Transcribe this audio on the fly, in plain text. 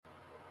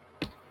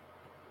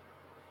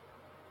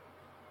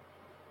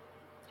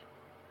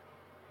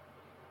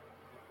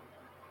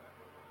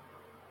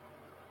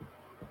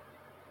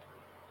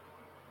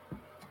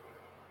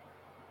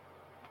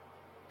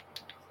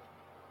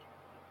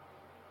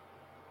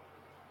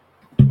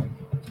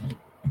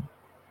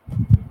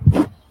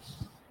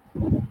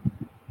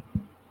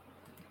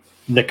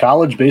The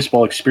college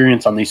baseball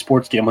experience on the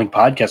Sports Gambling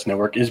Podcast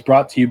Network is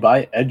brought to you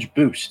by Edge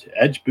Boost.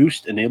 Edge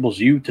Boost enables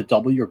you to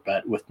double your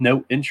bet with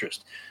no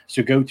interest.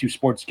 So go to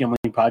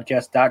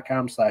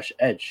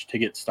sportsgamblingpodcast.com/edge to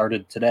get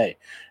started today.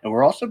 And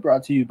we're also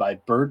brought to you by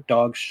Bird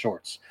Dog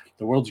Shorts.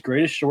 The world's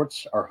greatest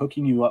shorts are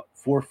hooking you up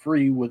for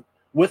free with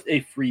a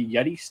free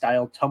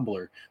Yeti-style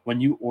tumbler when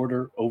you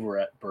order over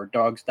at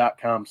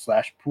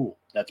birddogs.com/pool.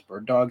 That's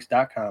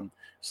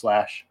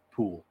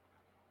birddogs.com/pool.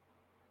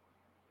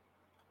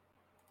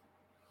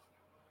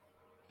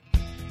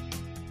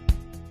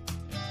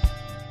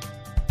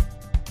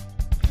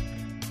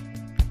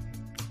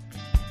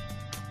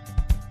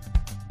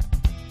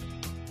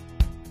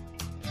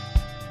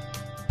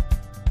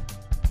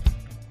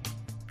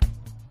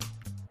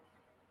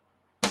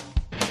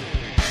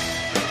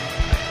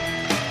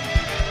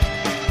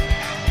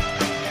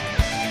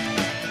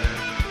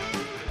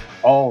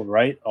 All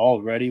right,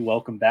 already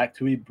welcome back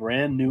to a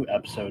brand new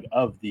episode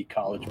of the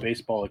College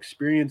Baseball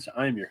Experience.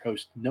 I'm your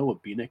host, Noah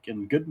Beanick,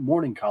 and good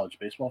morning, college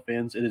baseball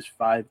fans. It is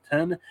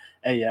 5:10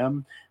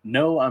 a.m.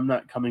 No, I'm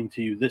not coming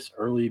to you this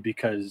early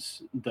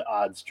because the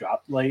odds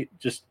dropped late.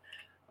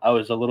 I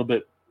was a little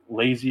bit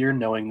lazier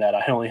knowing that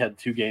I only had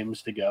 2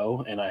 games to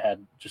go and I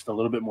had just a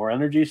little bit more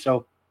energy.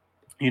 So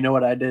you know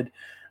what I did?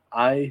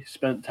 I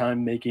spent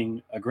time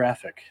making a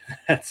graphic.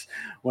 That's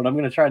what I'm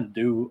going to try to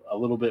do a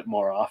little bit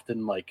more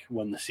often, like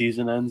when the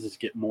season ends, is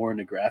get more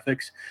into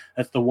graphics.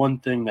 That's the one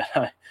thing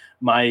that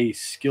my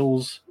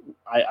skills,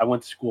 I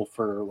went to school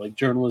for like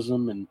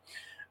journalism and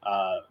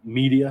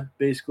media,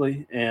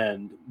 basically.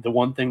 And the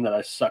one thing that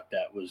I sucked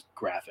at was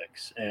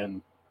graphics.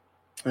 And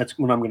that's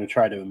what I'm going to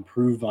try to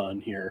improve on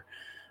here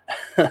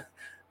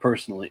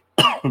personally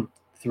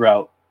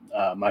throughout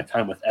my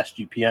time with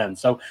SGPN.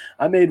 So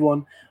I made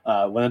one.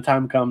 When the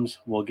time comes,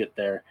 we'll get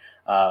there.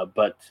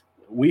 But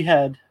we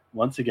had,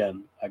 once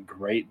again, a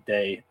great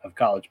day of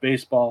college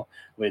baseball.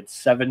 We had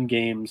 7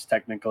 games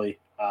technically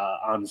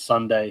on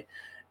Sunday,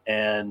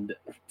 and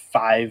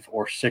 5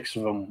 or 6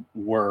 of them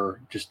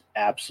were just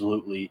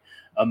absolutely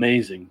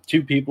amazing.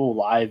 2 people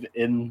live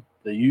in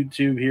the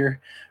YouTube here.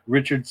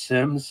 Richard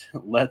Sims,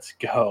 let's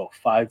go,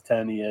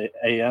 5:10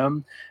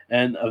 a.m.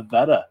 And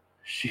Avetta,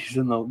 she's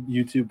in the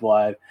YouTube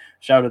live.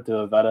 Shout out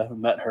to Avetta.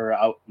 Met her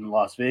out in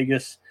Las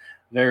Vegas.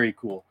 Very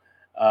cool.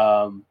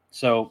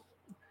 So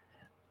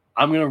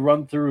I'm going to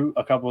run through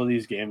a couple of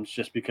these games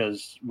just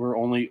because we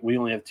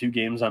only have 2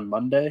 games on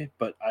Monday,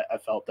 but I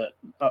felt that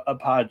a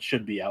pod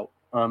should be out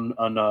on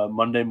a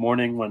Monday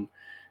morning when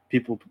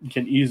people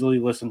can easily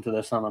listen to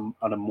this on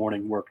a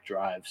morning work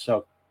drive.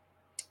 So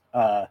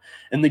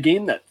in the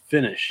game that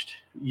finished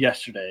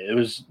yesterday, it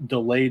was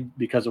delayed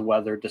because of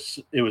weather.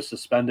 It was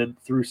suspended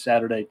through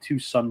Saturday to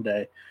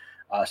Sunday.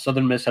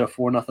 Southern Miss had a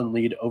 4-0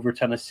 lead over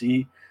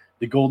Tennessee.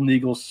 The Golden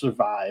Eagles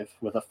survive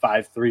with a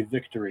 5-3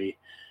 victory.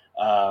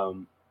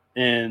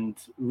 And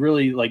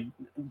really, like,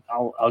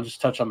 I'll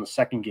just touch on the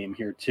second game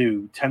here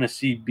too.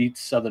 Tennessee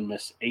beats Southern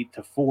Miss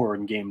 8-4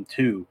 in game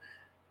 2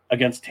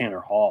 against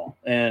Tanner Hall,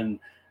 and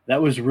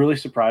that was really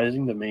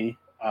surprising to me.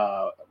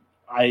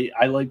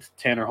 I liked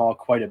Tanner Hall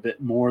quite a bit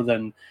more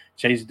than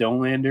Chase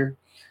Dolander.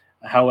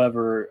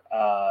 However,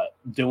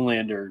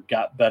 Dolander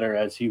got better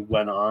as he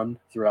went on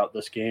throughout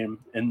this game.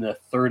 In the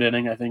 3rd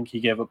inning, I think he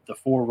gave up the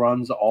 4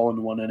 runs all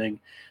in 1 inning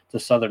to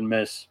Southern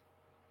Miss.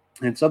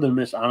 And Southern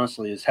Miss,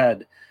 honestly, has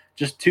had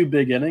just 2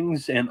 big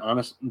innings, and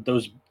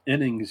those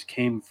innings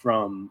came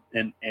from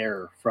an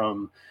error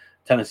from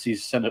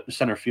Tennessee's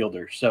center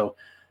fielder. So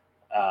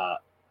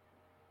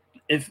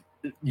if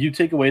you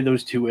take away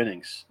those 2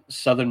 innings,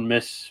 Southern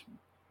Miss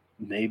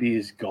maybe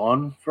is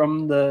gone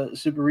from the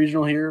Super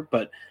Regional here,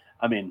 but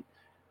I mean,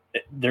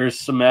 there's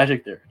some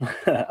magic there.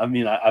 I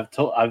mean, I've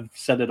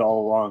said it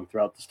all along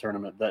throughout this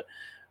tournament that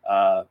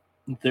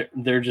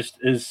there just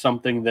is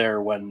something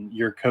there when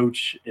your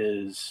coach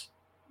is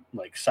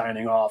like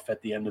signing off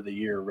at the end of the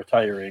year,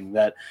 retiring,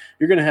 that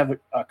you're going to have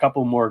a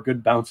couple more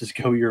good bounces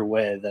go your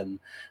way than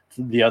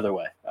the other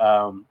way.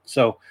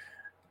 So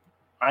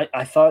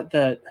I thought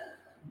that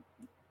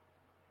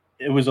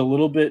it was a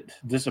little bit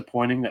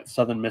disappointing that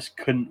Southern Miss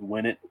couldn't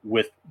win it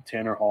with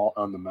Tanner Hall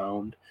on the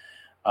mound.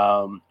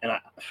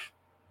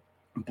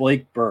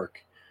 Blake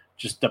Burke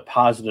just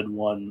deposited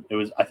one.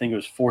 I think it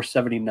was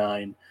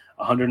 479,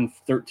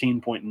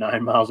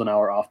 113.9 miles an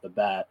hour off the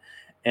bat.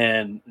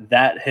 And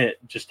that hit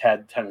just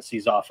had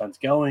Tennessee's offense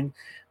going.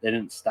 They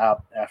didn't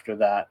stop after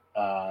that.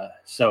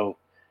 So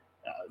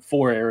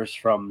 4 errors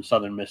from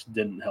Southern Miss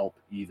didn't help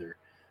either.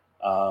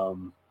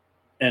 And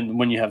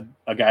when you have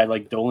a guy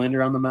like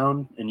Dolander on the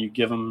mound and you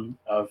give him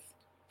a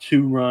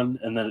 2-run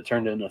and then it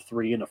turned into a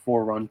 3 and a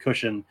 4-run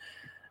cushion,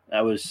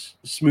 that was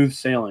smooth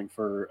sailing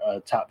for a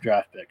top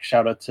draft pick.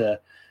 Shout out to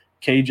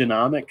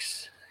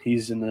Cajunomics.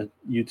 He's in the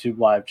YouTube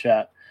live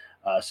chat.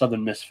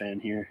 Southern Miss fan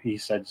here. He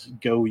says,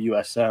 go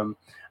USM.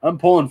 I'm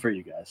pulling for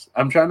you guys.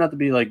 I'm trying not to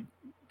be like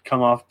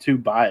come off too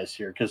biased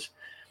here because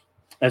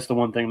that's the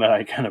one thing that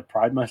I kind of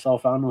pride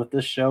myself on with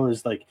this show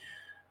is like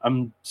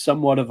I'm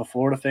somewhat of a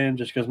Florida fan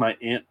just because my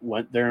aunt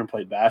went there and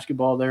played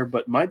basketball there,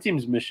 but my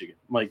team's Michigan.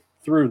 Like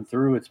through and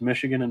through, it's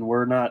Michigan, and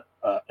we're not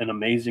an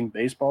amazing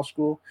baseball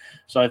school.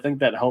 So I think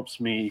that helps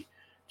me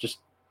just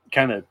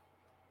kind of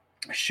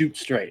shoot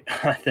straight,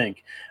 I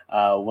think,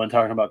 when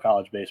talking about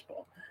college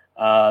baseball.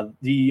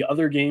 The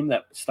other game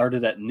that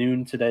started at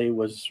noon today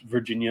was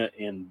Virginia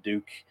and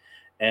Duke,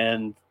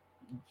 and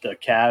the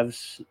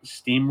Cavs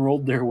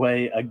steamrolled their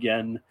way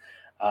again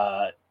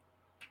uh,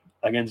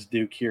 against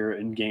Duke here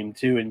in game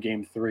two and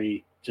game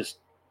three, just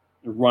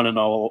running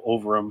all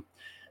over them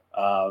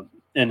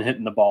and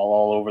hitting the ball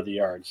all over the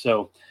yard.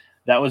 So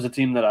that was a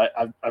team that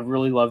I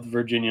really loved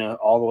Virginia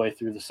all the way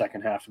through the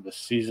second half of the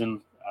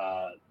season.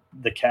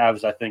 The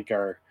Cavs, I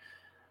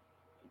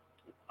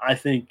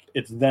think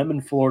it's them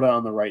and Florida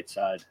on the right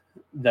side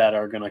that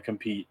are going to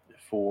compete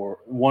for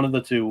one of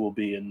the two will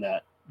be in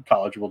that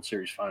College World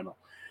Series final.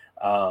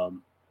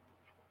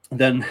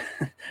 Then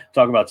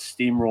talk about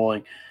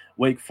steamrolling.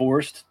 Wake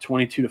Forest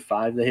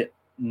 22-5. They hit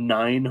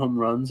 9 home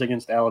runs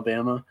against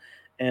Alabama,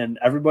 and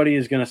everybody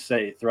is going to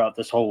say throughout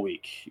this whole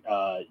week,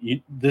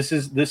 this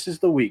is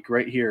the week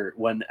right here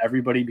when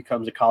everybody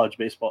becomes a college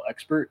baseball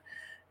expert,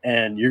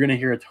 and you're going to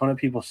hear a ton of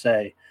people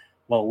say,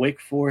 "Well,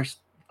 Wake Forest,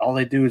 all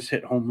they do is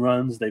hit home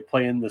runs. They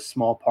play in this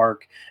small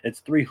park. It's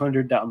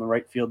 300 down the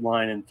right field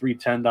line and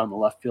 310 down the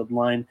left field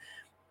line."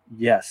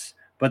 Yes,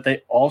 but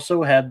they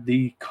also had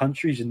the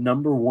country's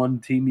number one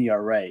team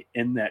ERA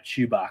in that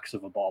shoebox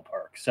of a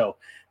ballpark. So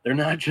they're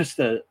not just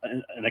an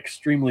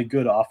extremely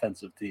good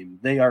offensive team.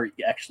 They are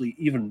actually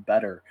even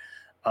better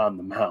on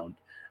the mound.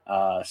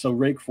 So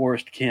Wake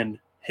Forest can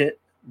hit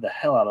the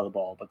hell out of the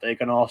ball, but they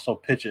can also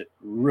pitch it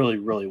really,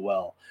 really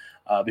well.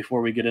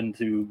 Before we get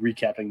into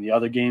recapping the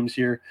other games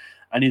here,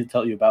 I need to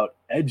tell you about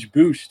Edge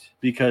Boost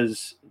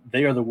because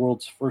they are the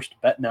world's first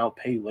bet now,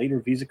 pay later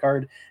Visa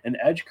card, and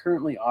Edge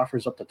currently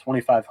offers up to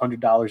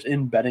 $2,500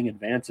 in betting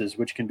advances,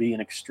 which can be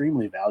an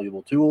extremely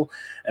valuable tool.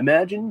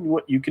 Imagine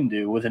what you can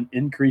do with an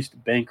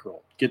increased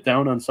bankroll. Get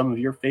down on some of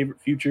your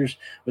favorite futures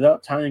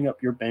without tying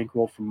up your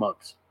bankroll for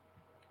months.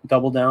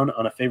 Double down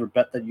on a favorite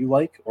bet that you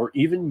like, or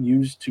even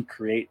use to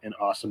create an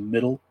awesome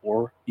middle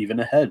or even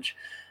a hedge.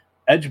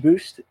 Edge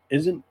Boost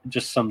isn't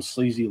just some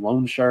sleazy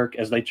loan shark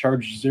as they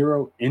charge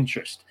zero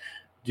interest.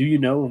 Do you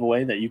know of a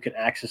way that you can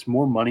access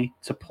more money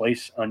to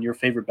place on your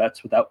favorite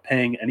bets without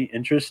paying any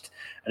interest?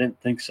 I didn't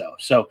think so.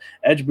 So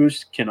Edge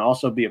Boost can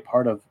also be a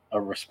part of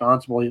a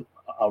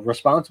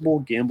responsible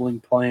gambling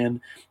plan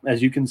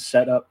as you can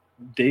set up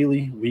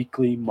daily,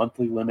 weekly,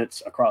 monthly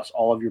limits across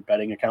all of your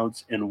betting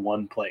accounts in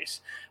one place.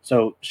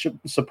 So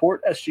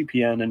support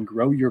SGPN and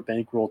grow your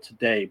bankroll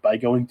today by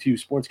going to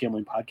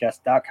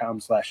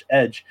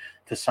sportsgamblingpodcast.com/edge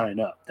to sign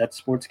up. That's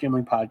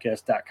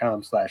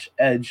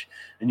sportsgamblingpodcast.com/edge,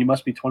 and you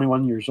must be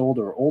 21 years old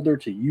or older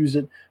to use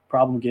it.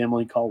 Problem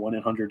gambling, call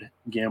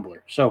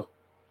 1-800-GAMBLER. So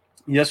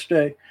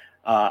yesterday,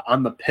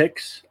 on the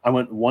picks, I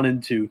went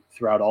 1-2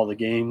 throughout all the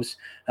games.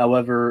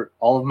 However,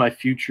 all of my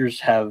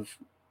futures have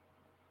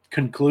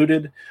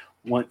concluded.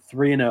 Went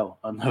 3-0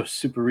 on those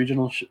super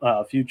regional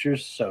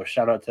futures. So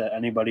shout out to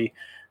anybody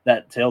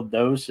that tailed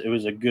those. It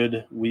was a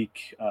good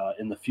week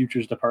in the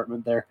futures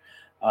department there.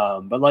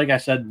 But like I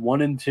said,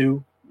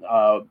 1-2.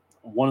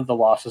 One of the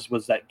losses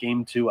was that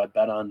game 2. I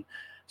bet on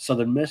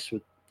Southern Miss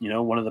with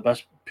one of the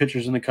best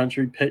pitchers in the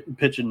country,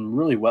 pitching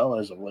really well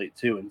as of late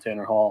too, in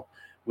Tanner Hall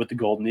with the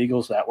Golden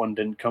Eagles. That one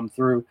didn't come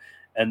through,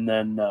 and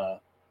then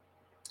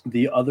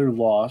the other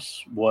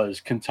loss was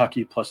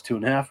Kentucky plus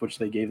 2.5, which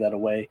they gave that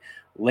away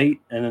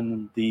late. And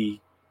then the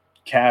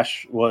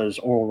cash was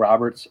Oral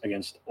Roberts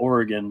against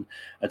Oregon.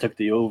 I took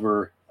the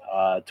over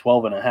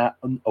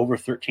 12.5, over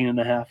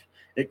 13.5.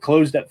 It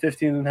closed at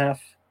 15.5.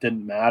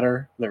 Didn't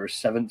matter. There were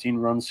 17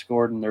 runs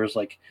scored, and there was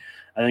I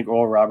think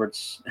Oral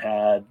Roberts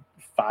had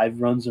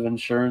 5 runs of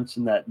insurance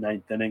in that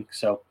 9th inning.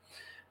 So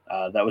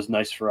that was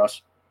nice for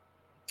us.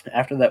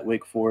 After that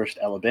Wake Forest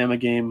Alabama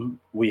game,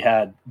 we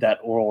had that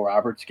Oral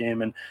Roberts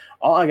game, and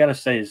all I gotta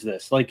say is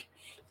this: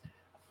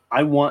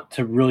 I want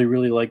to really,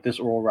 really like this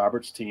Oral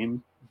Roberts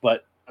team,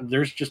 but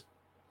there's just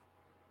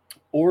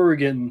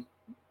Oregon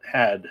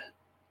had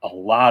a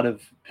lot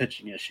of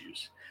pitching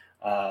issues,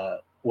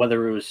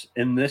 whether it was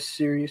in this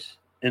series,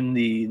 in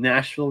the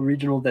Nashville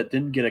Regional that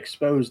didn't get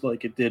exposed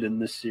like it did in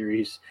this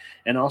series,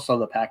 and also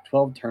the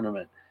Pac-12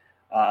 tournament.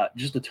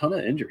 Just a ton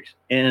of injuries,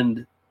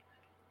 and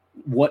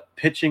what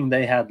pitching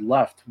they had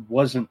left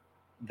wasn't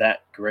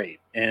that great.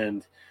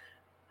 And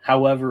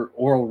however,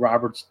 Oral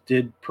Roberts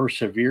did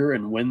persevere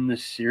and win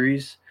this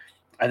series.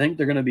 I think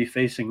they're going to be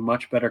facing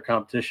much better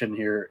competition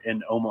here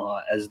in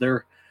Omaha as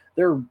their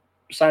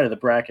side of the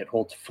bracket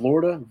holds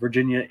Florida,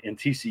 Virginia, and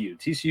TCU.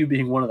 TCU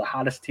being one of the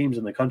hottest teams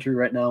in the country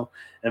right now,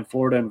 and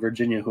Florida and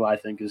Virginia, who I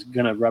think is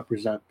going to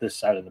represent this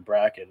side of the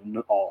bracket, in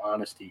all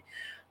honesty.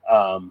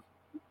 I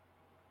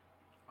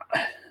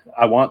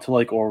want to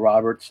like Oral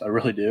Roberts. I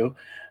really do.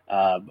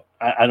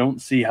 I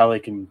don't see how they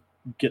can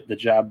get the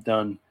job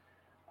done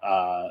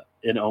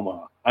in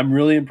Omaha. I'm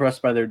really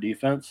impressed by their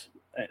defense,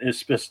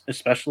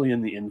 especially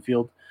in the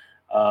infield.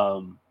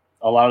 A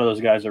lot of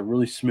those guys are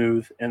really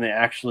smooth, and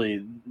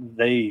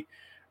they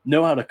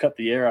know how to cut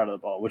the air out of the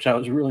ball, which I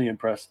was really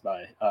impressed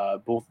by.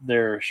 Both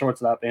their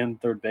shortstop and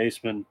third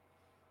baseman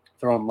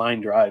throwing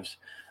line drives,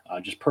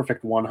 just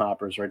perfect one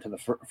hoppers right to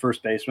the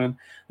first baseman.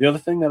 The other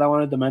thing that I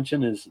wanted to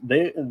mention is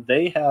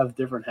they have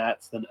different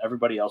hats than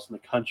everybody else in the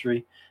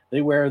country.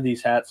 They wear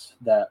these hats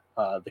that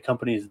the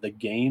company is The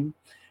Game,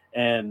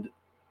 and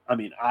I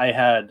mean, I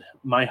had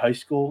my high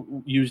school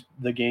used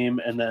The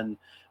Game, and then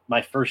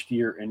my first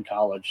year in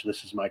college,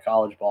 this is my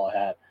college ball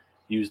hat,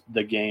 used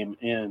The Game.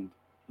 And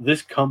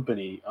this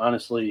company,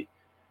 honestly,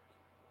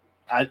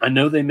 I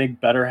know they make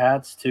better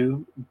hats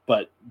too,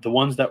 but the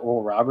ones that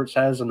Oral Roberts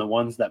has and the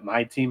ones that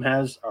my team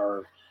has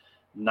are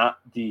not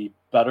the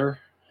better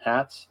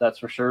hats, that's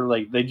for sure.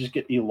 Like, they just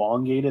get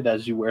elongated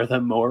as you wear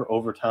them more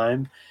over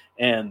time.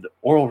 And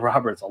Oral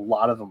Roberts, a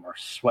lot of them are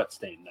sweat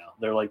stained now.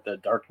 They're like the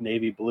dark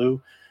navy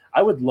blue.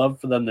 I would love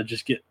for them to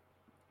just get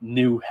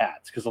new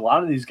hats because a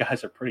lot of these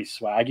guys are pretty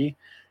swaggy,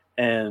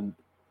 and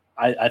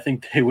I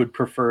think they would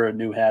prefer a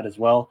new hat as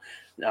well.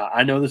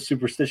 I know the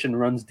superstition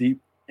runs deep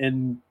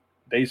in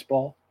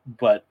baseball,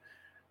 but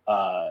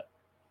out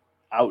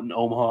in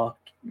Omaha,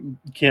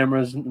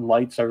 cameras and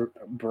lights are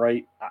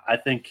bright. I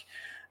think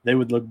they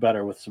would look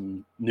better with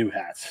some new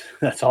hats.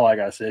 That's all I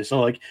gotta say. So,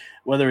 like,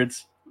 whether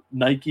it's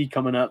Nike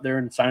coming out there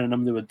and signing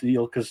them to a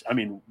deal, because I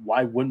mean,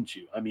 why wouldn't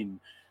you? I mean,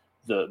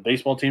 the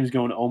baseball team's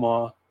going to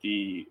Omaha,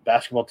 the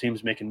basketball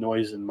team's making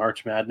noise in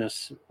March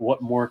Madness.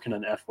 What more can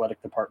an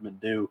athletic department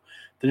do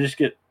to just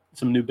get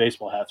some new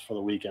baseball hats for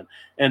the weekend?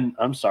 And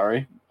I'm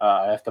sorry,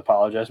 I have to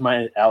apologize.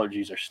 My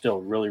allergies are still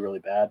really, really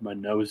bad. My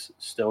nose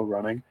is still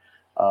running.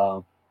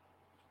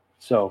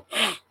 So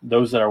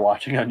those that are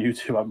watching on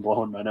YouTube, I'm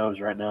blowing my nose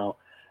right now.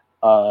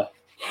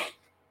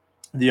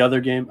 The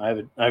other game, I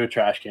have a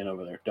trash can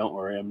over there. Don't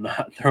worry, I'm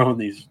not throwing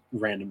these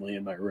randomly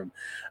in my room.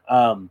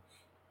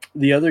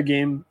 The other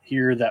game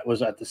here that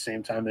was at the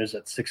same time is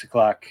at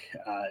 6:00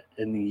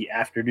 in the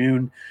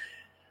afternoon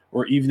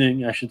or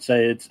evening, I should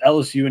say. It's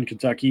LSU and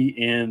Kentucky,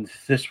 and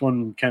this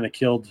one kind of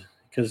killed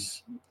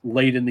because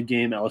late in the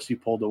game, LSU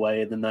pulled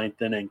away in the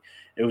ninth inning.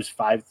 It was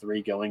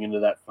 5-3 going into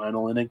that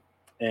final inning,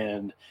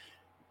 and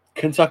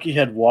Kentucky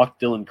had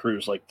walked Dylan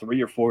Cruz like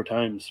 3 or 4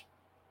 times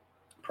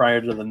prior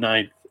to the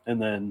ninth,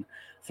 and then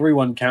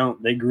 3-1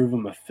 count. They groove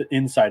him a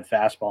inside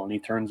fastball, and he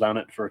turns on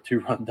it for a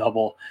 2-run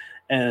double,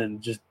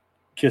 and just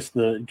kiss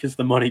the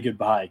money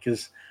goodbye.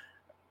 Because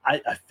I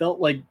felt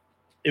like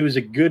it was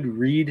a good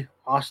read.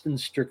 Austin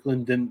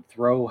Strickland didn't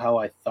throw how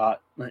I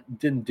thought,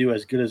 didn't do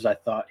as good as I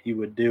thought he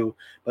would do,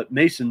 but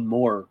Mason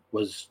Moore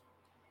was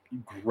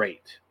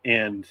great,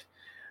 and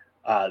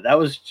that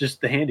was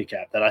just the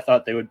handicap that I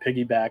thought they would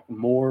piggyback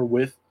more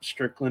with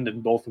Strickland,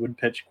 and both would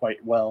pitch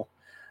quite well.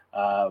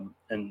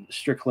 And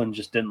Strickland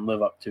just didn't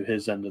live up to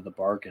his end of the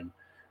bargain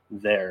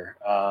there.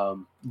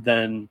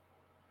 Then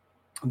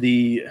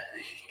the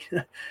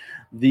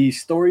the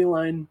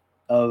storyline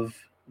of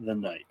the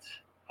night,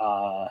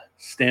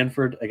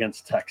 Stanford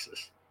against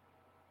Texas.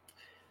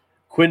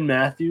 Quinn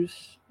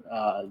Matthews,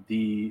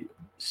 the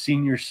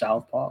senior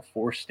southpaw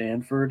for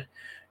Stanford,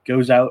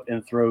 goes out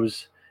and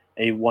throws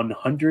a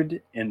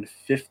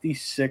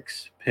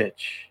 156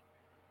 pitch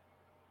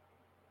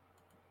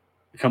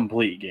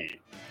complete game.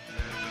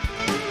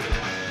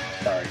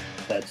 Sorry,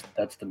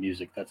 that's the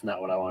music. That's not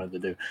what I wanted to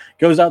do.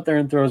 Goes out there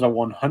and throws a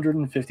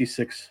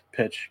 156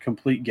 pitch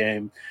complete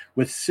game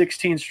with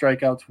 16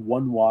 strikeouts,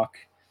 1 walk,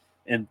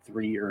 and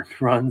 3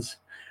 earned runs.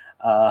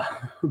 Uh,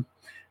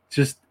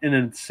 just an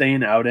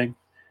insane outing.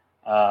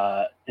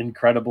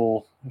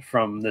 Incredible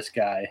from this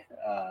guy.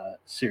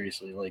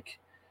 Seriously, like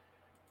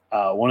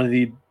one of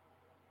the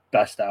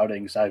best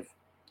outings I've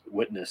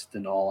witnessed,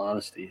 in all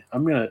honesty.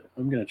 I'm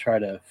gonna try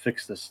to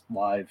fix this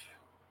live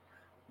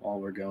while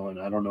we're going.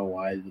 I don't know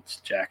why it's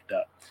jacked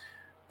up.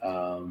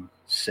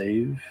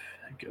 Save,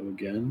 go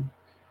again.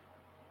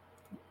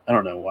 I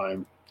don't know why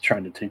I'm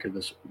trying to tinker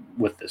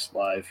with this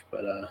live,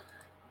 but all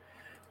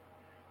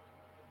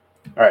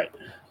right.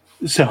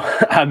 So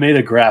I made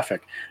a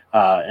graphic,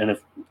 and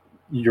if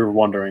you're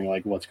wondering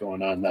like what's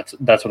going on,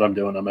 that's what I'm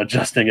doing. I'm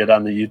adjusting it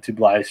on the YouTube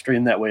live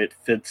stream, that way it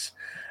fits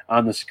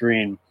on the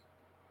screen.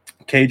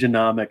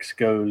 Cageonomics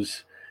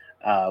goes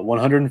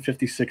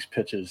 156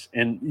 pitches,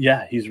 and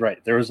yeah, he's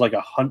right. There was like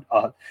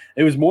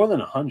it was more than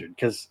 100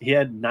 because he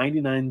had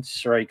 99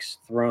 strikes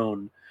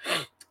thrown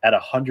at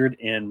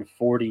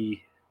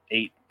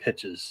 148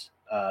 pitches.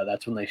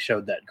 That's when they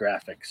showed that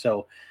graphic.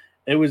 So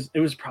it was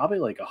probably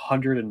like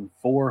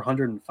 104,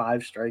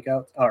 105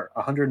 strikeouts or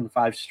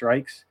 105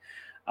 strikes.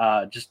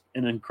 Just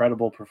an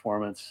incredible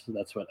performance.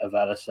 That's what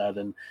Avetta said.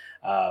 And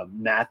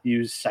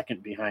Matthews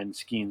second behind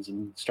Skeens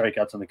and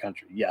strikeouts in the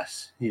country.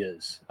 Yes, he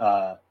is.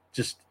 I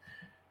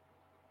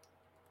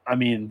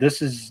mean,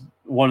 this is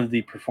one of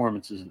the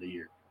performances of the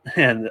year.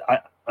 And I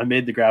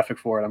made the graphic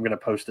for it. I'm going to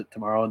post it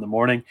tomorrow in the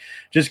morning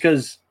just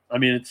because, I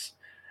mean, it's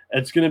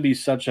going to be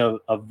such a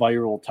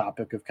viral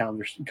topic of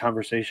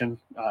conversation,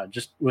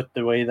 just with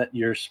the way that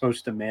you're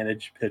supposed to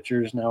manage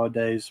pitchers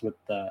nowadays with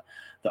the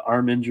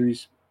arm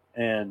injuries.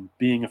 And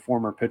being a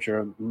former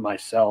pitcher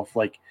myself,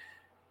 like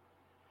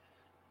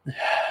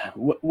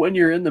when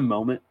you're in the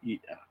moment,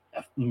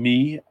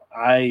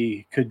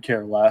 I could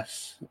care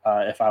less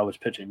if I was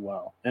pitching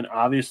well. And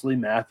obviously,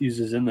 Matthews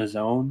is in the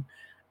zone.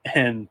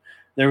 And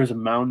there was a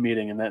mound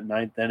meeting in that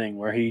ninth inning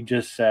where he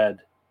just said,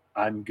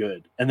 I'm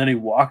good. And then he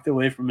walked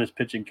away from his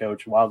pitching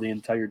coach while the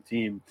entire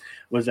team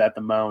was at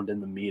the mound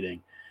in the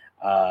meeting.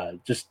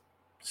 Just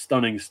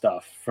stunning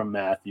stuff from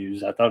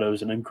Matthews. I thought it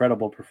was an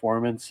incredible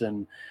performance.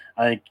 And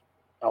I think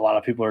a lot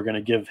of people are going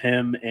to give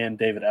him and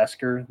David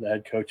Esker, the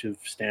head coach of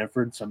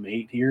Stanford, some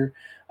hate here.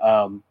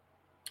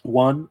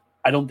 One,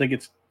 I don't think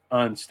it's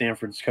on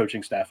Stanford's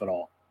coaching staff at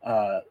all.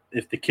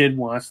 If the kid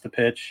wants to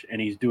pitch and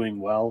he's doing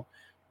well,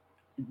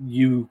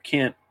 you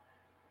can't.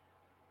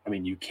 I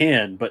mean, you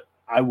can, but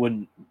I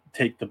wouldn't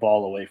take the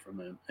ball away from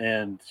him.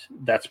 And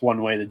that's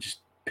one way to just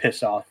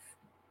piss off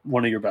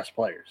one of your best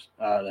players.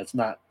 That's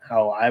not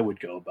how I would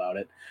go about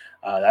it.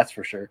 That's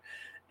for sure.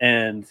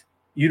 And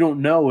you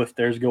don't know if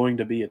there's going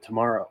to be a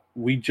tomorrow.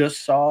 We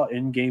just saw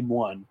in game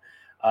one,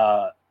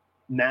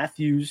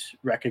 Matthews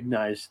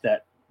recognized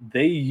that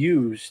they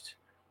used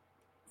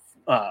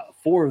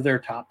 4 of their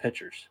top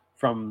pitchers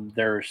from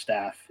their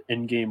staff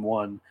in game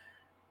one,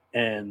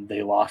 and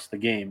they lost the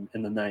game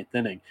in the ninth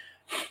inning.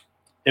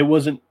 It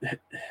wasn't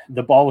 –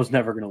 the ball was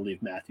never going to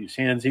leave Matthews'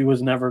 hands. He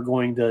was never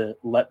going to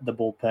let the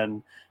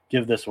bullpen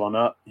give this one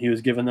up. He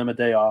was giving them a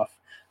day off.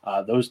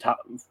 Those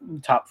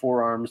top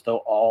 4 arms,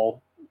 they'll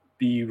all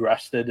be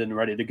rested and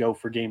ready to go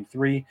for game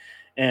 3.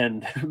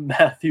 And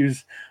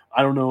Matthews,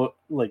 I don't know,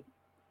 like,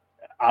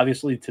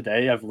 obviously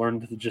today I've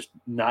learned to just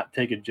not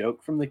take a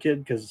joke from the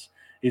kid because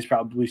he's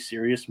probably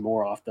serious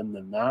more often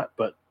than not.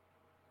 But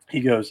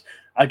he goes,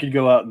 I could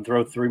go out and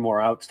throw 3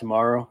 more outs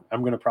tomorrow.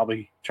 I'm going to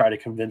probably try to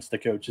convince the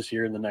coaches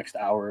here in the next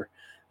hour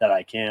that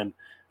I can.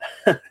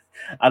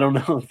 I don't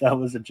know if that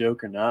was a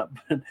joke or not,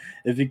 but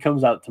if he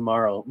comes out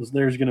tomorrow,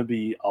 there's going to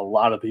be a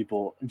lot of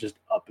people just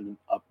up in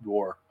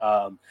uproar.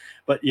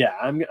 But yeah,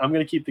 I'm going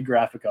to keep the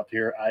graphic up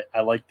here.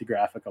 I like the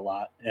graphic a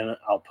lot, and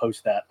I'll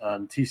post that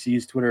on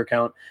TC's Twitter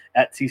account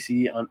at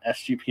TC on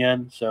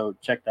SGPN. So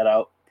check that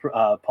out.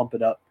 Pump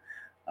it up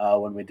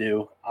when we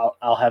do.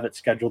 I'll have it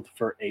scheduled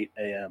for 8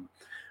 a.m.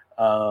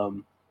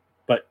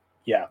 But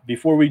yeah,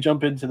 before we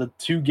jump into the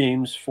 2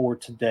 games for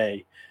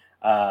today,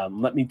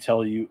 let me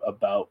tell you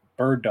about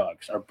Bird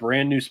Dogs, our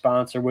brand new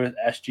sponsor with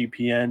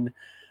SGPN.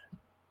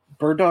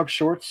 Bird Dog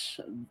shorts,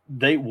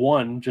 they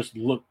just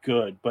look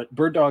good, but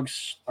Bird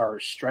Dogs are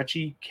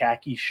stretchy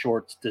khaki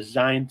shorts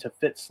designed to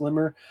fit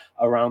slimmer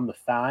around the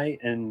thigh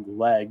and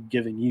leg,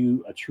 giving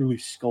you a truly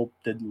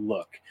sculpted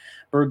look.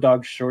 Bird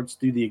Dog shorts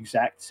do the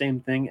exact same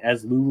thing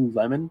as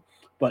Lululemon,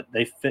 but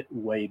they fit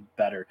way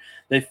better.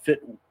 They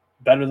fit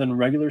better than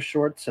regular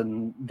shorts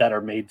and that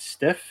are made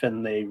stiff,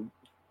 and they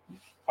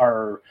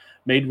are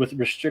made with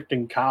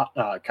restricting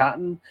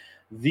cotton.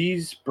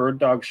 These Bird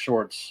Dog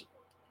shorts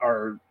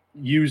are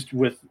used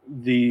with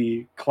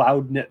the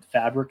cloud knit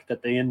fabric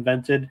that they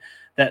invented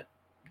that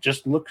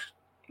just looks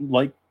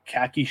like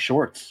khaki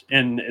shorts,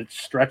 and it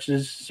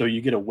stretches so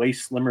you get a way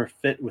slimmer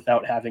fit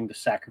without having to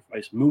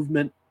sacrifice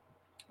movement.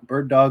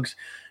 Bird Dogs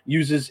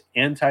uses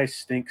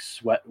anti-stink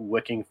sweat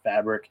wicking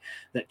fabric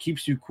that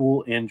keeps you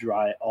cool and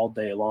dry all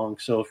day long.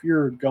 So if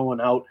you're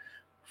going out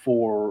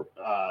for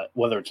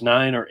whether it's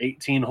 9 or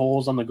 18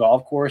 holes on the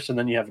golf course, and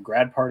then you have a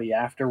grad party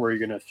after where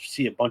you're going to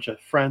see a bunch of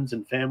friends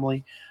and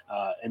family,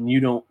 and you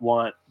don't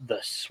want the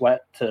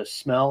sweat to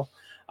smell,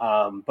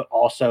 but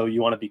also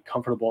you want to be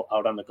comfortable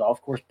out on the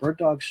golf course, Bird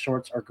Dogs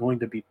shorts are going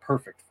to be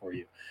perfect for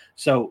you.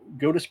 So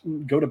go to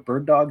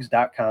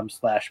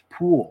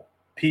birddogs.com/pool,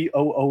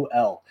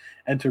 POOL.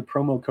 Enter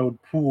promo code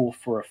POOL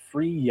for a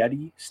free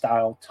Yeti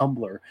style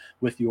tumbler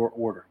with your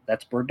order.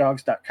 That's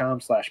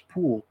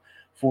birddogs.com/pool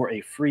for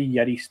a free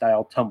Yeti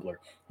style tumbler.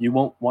 You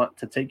won't want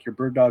to take your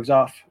Bird Dogs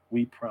off,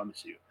 we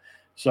promise you.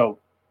 So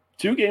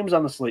 2 games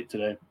on the slate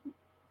today.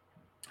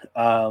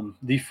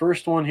 The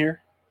first one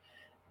here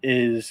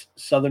is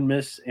Southern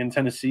Miss and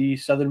Tennessee.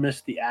 Southern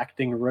Miss, the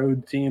acting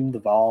road team, the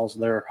Vols,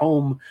 they're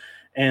home,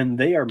 and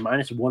they are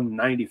minus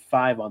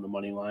 195 on the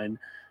money line.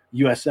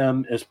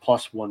 USM is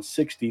plus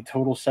 160.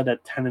 Total set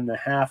at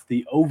 10.5.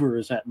 The over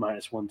is at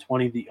minus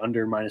 120. The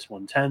under minus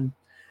 110.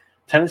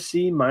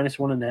 Tennessee minus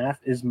 1.5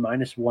 is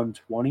minus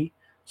 120.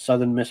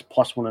 Southern Miss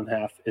plus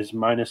 1.5 is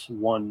minus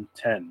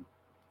 110.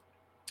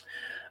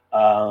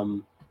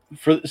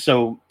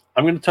 So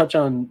I'm going to touch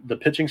on the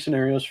pitching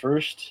scenarios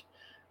first.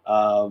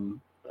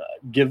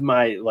 Give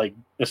my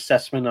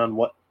assessment on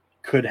what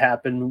could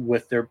happen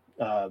with their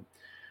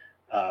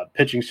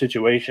pitching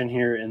situation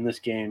here in this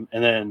game,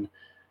 and then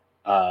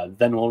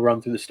we'll run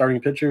through the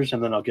starting pitchers,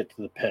 and then I'll get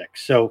to the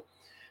picks. So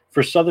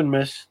for Southern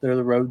Miss, they're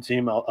the road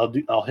team.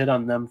 I'll hit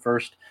on them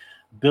first.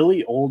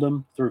 Billy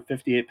Oldham threw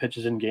 58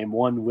 pitches in game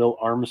 1. Will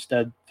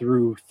Armstead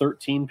threw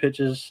 13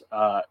 pitches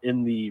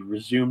in the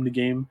resumed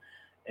game,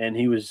 and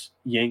he was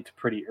yanked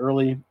pretty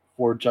early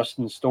for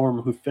Justin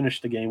Storm, who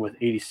finished the game with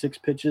 86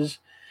 pitches.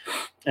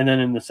 And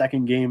then in the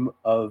second game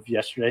of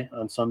yesterday,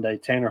 on Sunday,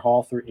 Tanner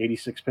Hall threw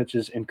 86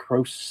 pitches, and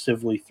Croce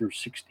Sibley threw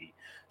 60.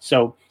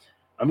 So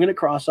I'm going to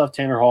cross off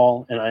Tanner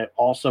Hall, and I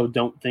also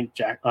don't think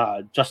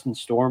Justin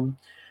Storm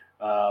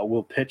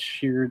will pitch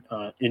here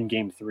in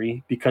Game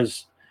 3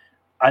 because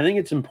I think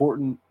it's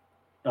important.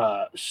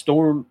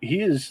 Storm,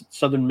 he is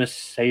Southern Miss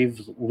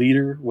saves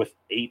leader with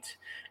 8,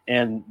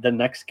 and the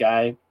next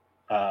guy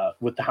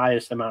with the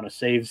highest amount of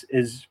saves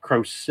is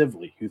Crow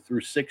Sivley, who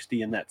threw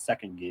 60 in that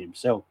second game.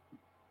 So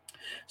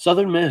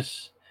Southern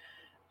Miss,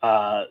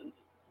 uh,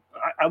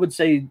 I would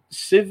say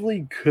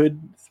Sivley could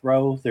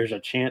throw. There's a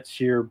chance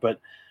here, but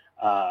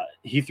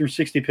he threw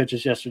 60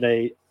 pitches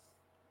yesterday.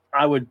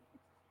 I would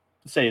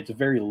say it's a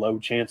very low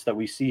chance that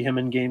we see him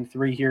in Game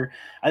 3 here.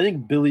 I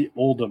think Billy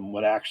Oldham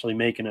would actually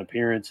make an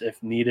appearance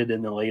if needed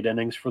in the late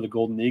innings for the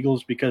Golden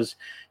Eagles because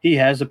he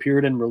has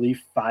appeared in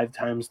relief 5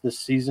 times this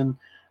season,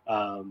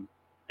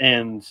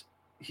 and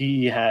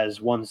he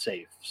has 1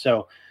 save.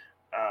 So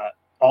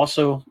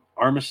also,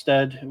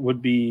 Armistead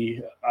would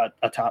be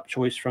a top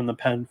choice from the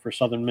pen for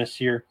Southern Miss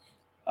here.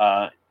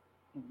 Uh,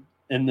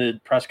 in the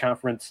press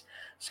conference,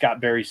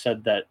 Scott Berry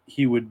said that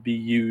he would be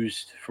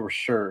used for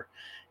sure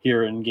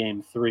here in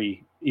Game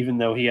 3, even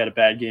though he had a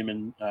bad game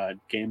in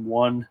Game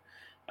 1.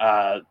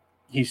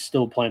 He's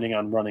still planning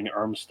on running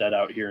Armstead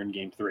out here in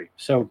Game 3.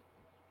 So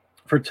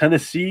for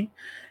Tennessee,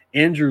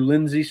 Andrew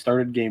Lindsay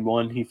started Game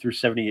 1. He threw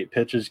 78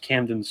 pitches.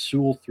 Camden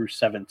Sewell threw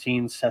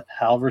 17. Seth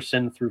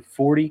Halverson threw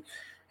 40.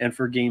 And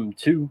for Game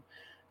 2,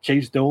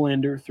 Chase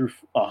Dolander threw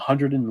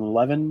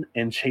 111,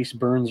 and Chase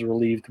Burns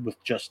relieved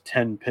with just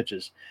 10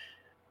 pitches.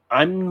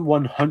 I'm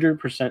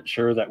 100%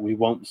 sure that we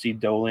won't see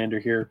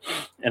Dolander here,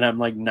 and I'm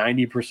like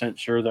 90%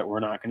 sure that we're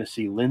not going to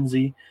see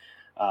Lindsay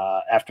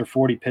after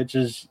 40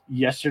 pitches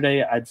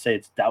yesterday. I'd say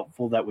it's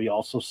doubtful that we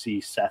also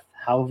see Seth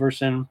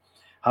Halverson.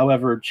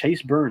 However,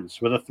 Chase Burns,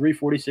 with a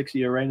 3.46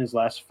 ERA in his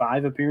last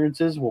 5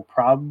 appearances, will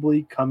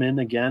probably come in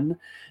again,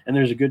 and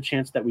there's a good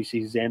chance that we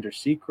see Xander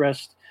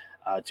Seacrest,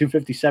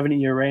 2.57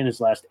 ERA in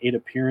his last 8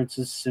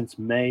 appearances since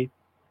May,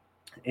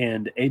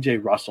 and A.J.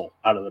 Russell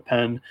out of the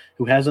pen,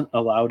 who hasn't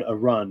allowed a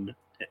run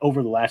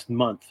over the last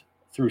month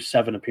through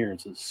 7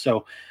 appearances.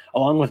 So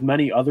along with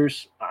many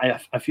others,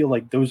 I feel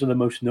like those are the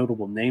most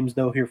notable names,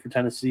 though, here for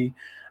Tennessee.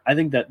 I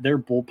think that their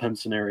bullpen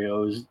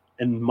scenario is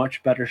in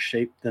much better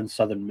shape than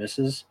Southern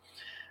Miss's.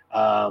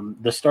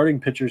 The starting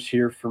pitchers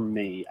here for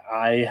me,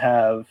 I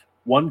have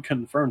one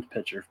confirmed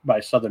pitcher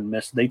by Southern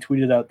Miss. They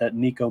tweeted out that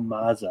Nico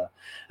Mazza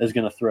is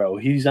going to throw.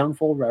 He's on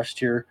full rest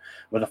here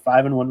with a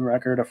 5-1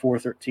 record, a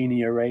 4.13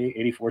 ERA,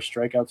 84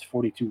 strikeouts,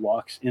 42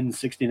 walks in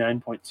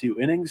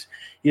 69.2 innings.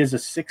 He has a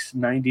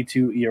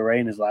 6.92 ERA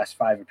in his last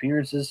 5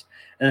 appearances.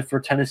 And for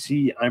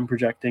Tennessee, I'm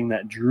projecting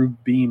that Drew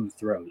Beam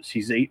throws.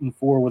 He's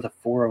 8-4 with a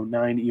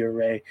 4.09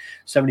 ERA,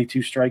 72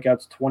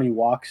 strikeouts, 20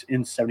 walks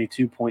in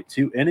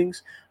 72.2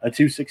 innings, a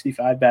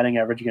 2.65 batting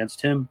average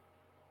against him,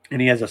 and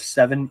he has a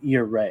 7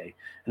 ERA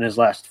in his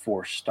last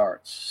 4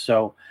 starts.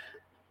 So,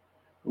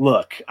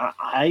 look,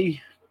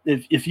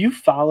 if you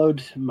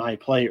followed my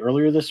play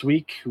earlier this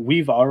week,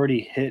 we've already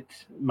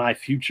hit my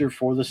future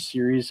for this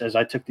series as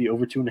I took the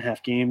over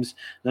 2.5 games.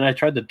 Then I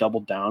tried to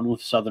double down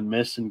with Southern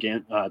Miss and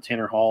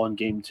Tanner Hall in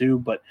Game 2,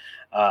 but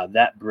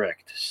that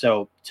bricked.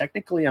 So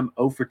technically, I'm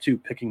 0 for 2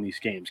 picking these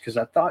games because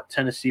I thought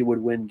Tennessee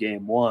would win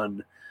Game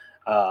 1,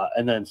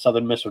 and then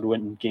Southern Miss would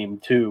win Game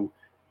 2.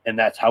 And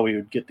that's how we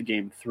would get the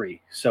Game 3.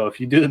 So if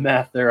you do the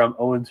math there, I'm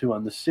 0-2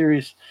 on this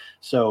series.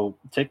 So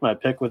take my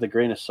pick with a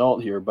grain of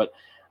salt here. But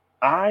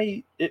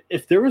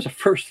if there was a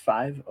first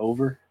 5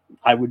 over,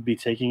 I would be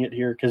taking it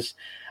here because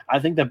I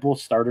think that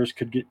both starters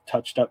could get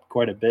touched up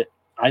quite a bit.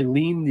 I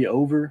lean the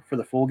over for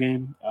the full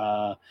game,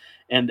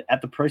 and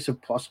at the price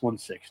of plus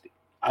 160.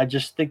 I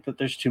just think that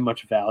there's too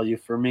much value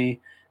for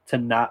me to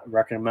not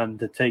recommend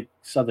to take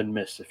Southern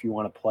Miss if you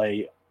want to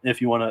play,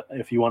 if you want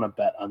to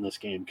bet on this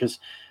game, because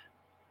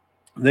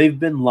they've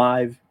been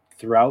live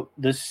throughout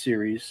this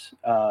series,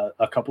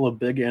 a couple of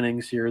big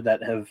innings here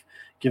that have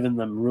given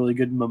them really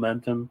good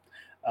momentum,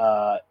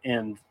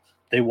 and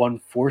they won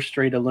 4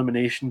 straight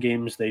elimination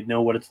games. They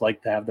know what it's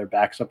like to have their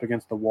backs up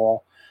against the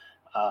wall.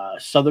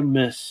 Southern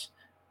Miss,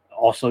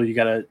 also, you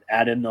got to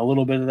add in a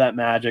little bit of that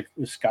magic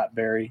with Scott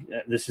Berry.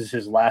 This is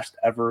his last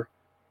ever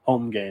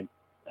home game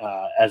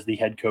as the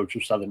head coach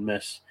of Southern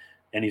Miss,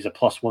 and he's a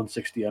plus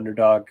 160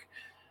 underdog.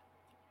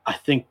 I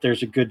think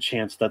there's a good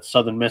chance that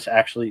Southern Miss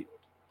actually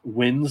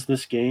wins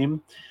this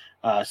game.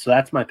 So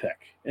that's my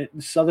pick.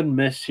 Southern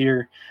Miss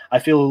here, I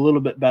feel a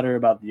little bit better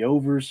about the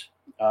overs.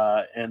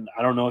 And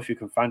I don't know if you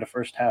can find a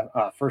first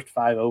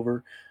 5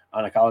 over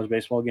on a college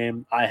baseball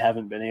game. I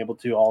haven't been able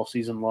to all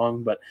season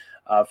long, but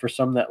for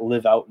some that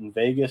live out in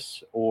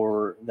Vegas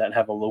or that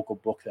have a local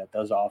book that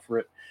does offer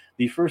it,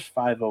 the first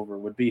 5 over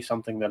would be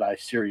something that I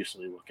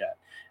seriously look at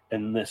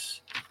in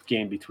this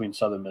game between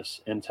Southern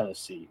Miss and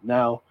Tennessee.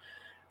 Now,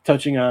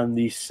 touching on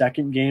the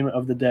second game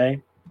of the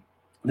day,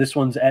 this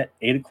one's at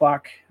 8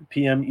 o'clock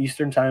p.m.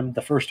 Eastern time.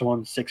 The first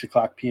one, 6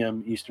 o'clock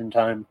p.m. Eastern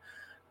time.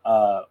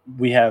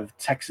 We have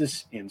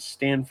Texas and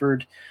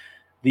Stanford.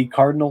 The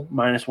Cardinal,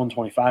 minus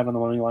 125 on the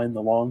money line.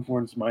 The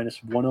Longhorns,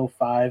 minus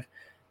 105.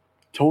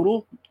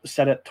 Total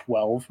set at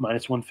 12,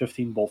 minus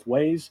 115 both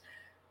ways.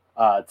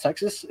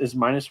 Texas is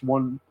minus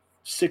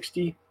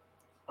 160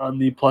 On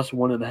the plus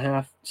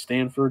 1.5,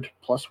 Stanford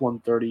plus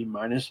 130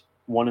 minus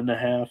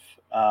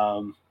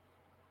 1.5.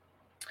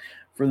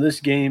 For this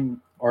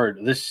game, or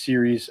this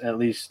series at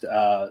least,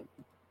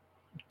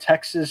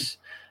 Texas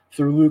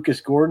threw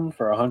Lucas Gordon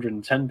for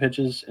 110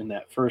 pitches in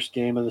that first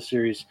game of the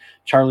series.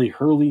 Charlie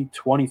Hurley,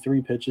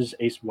 23 pitches.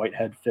 Ace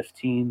Whitehead,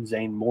 15.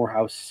 Zane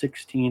Morehouse,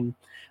 16.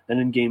 Then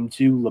in game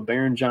two,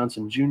 LeBaron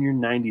Johnson Jr.,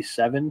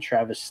 97.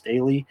 Travis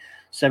Staley,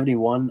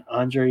 71.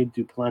 Andre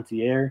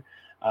Duplantier,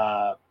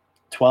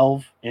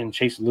 12. And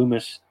Chase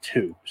Loomis,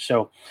 2.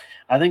 So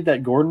I think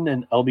that Gordon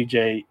and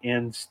LBJ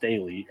and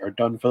Staley are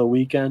done for the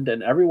weekend,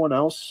 and everyone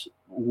else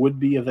would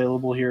be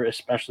available here,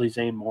 especially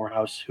Zane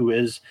Morehouse, who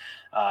is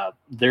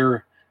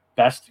their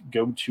best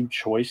go-to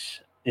choice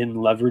in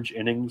leverage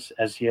innings,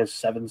 as he has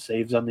 7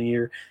 saves on the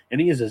year,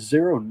 and he has a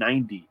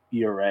 0.90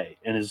 ERA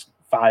in his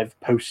 5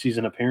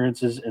 postseason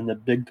appearances in the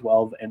Big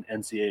 12 and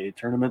NCAA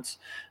tournaments.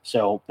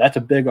 So that's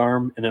a big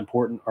arm, an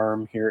important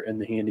arm here in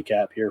the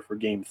handicap here for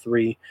Game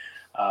 3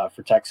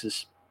 for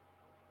Texas.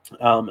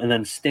 And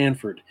then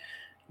Stanford.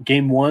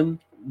 Game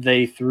 1,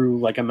 they threw,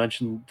 like I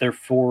mentioned, their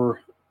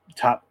 4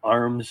 top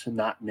arms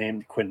not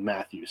named Quinn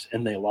Matthews,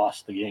 and they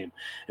lost the game.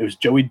 It was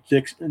Joey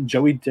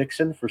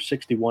Dixon for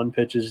 61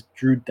 pitches,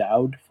 Drew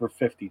Dowd for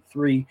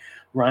 53,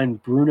 Ryan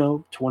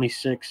Bruno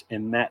 26,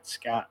 and Matt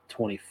Scott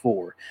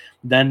 24.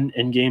 Then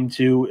in game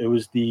 2, it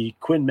was the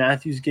Quinn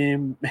Matthews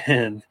game,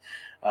 and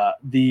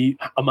the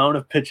amount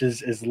of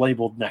pitches is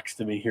labeled next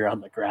to me here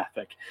on the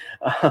graphic.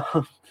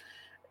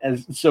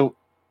 So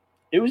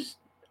it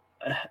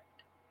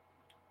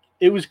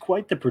was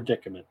quite the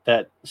predicament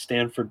that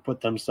Stanford put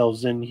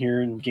themselves in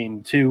here in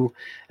game 2,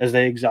 as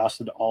they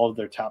exhausted all of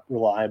their top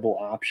reliable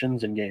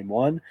options in game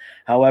 1.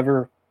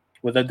 However,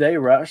 with a day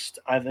rest,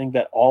 I think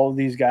that all of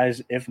these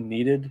guys, if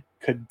needed,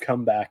 could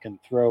come back and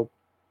throw.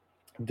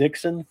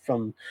 Dixon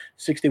from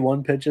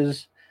 61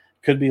 pitches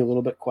could be a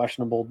little bit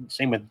questionable.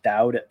 Same with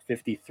Dowd at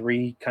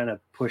 53, kind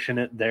of pushing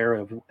it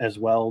there as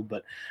well.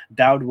 But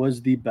Dowd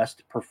was the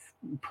best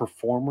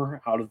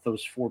performer out of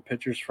those 4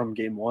 pitchers from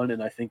game 1,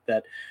 and I think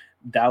that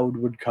Dowd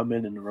would come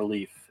in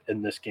relief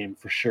in this game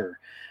for sure.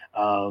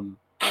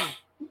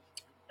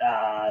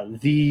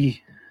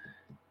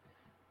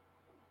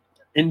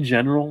 In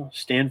general,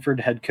 Stanford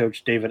head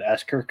coach David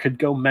Esker could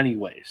go many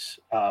ways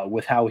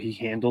with how he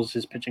handles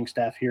his pitching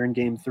staff here in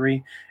Game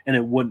 3, and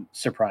it wouldn't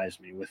surprise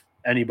me with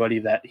anybody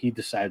that he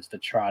decides to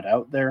trot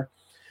out there.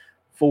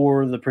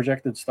 For the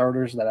projected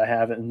starters that I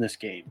have in this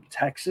game,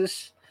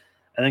 Texas,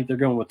 I think they're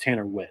going with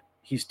Tanner Witt.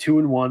 He's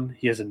 2-1.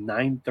 He has a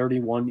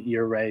 9.31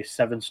 ERA,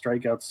 7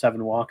 strikeouts,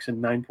 7 walks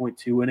in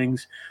 9.2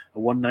 innings, a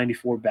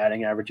 194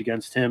 batting average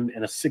against him,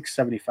 and a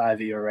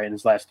 6.75 ERA in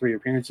his last 3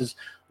 appearances.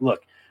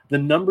 Look, the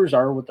numbers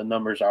are what the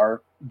numbers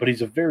are, but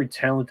he's a very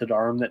talented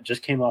arm that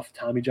just came off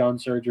Tommy John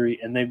surgery,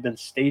 and they've been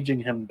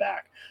staging him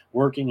back,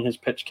 working his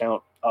pitch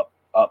count up,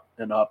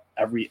 and up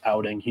every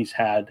outing he's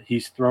had.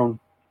 He's thrown,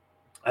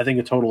 I think,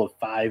 a total of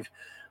 5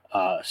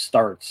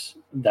 starts.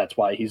 That's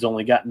why he's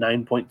only got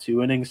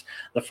 9.2 innings.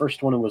 The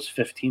first one was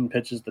 15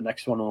 pitches. The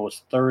next one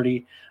was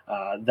 30.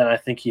 Then I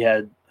think he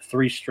had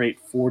 3 straight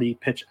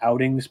 40-pitch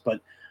outings,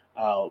 but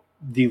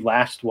the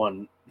last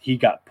one he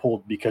got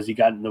pulled because he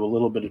got into a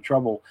little bit of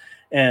trouble,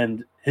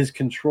 and his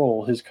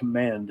control, his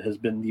command has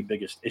been the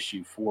biggest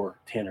issue for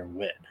Tanner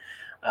Witt.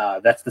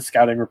 That's the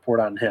scouting report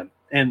on him.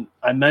 And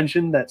I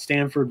mentioned that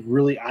Stanford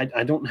really,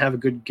 I don't have a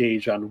good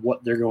gauge on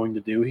what they're going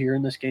to do here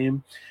in this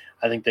game.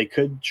 I think they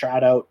could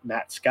trot out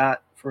Matt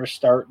Scott for a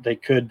start. They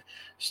could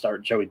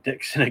start Joey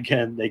Dixon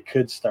again. They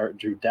could start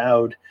Drew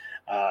Dowd.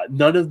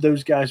 None of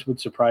those guys would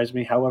surprise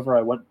me. However,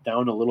 I went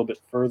down a little bit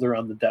further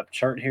on the depth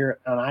chart here,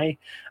 and I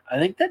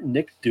think that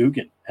Nick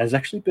Dugan has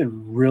actually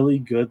been really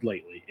good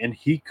lately, and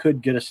he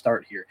could get a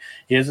start here.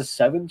 He has a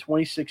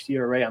 7.26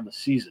 ERA on the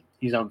season.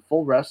 He's on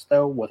full rest,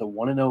 though, with a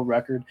 1-0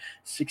 record,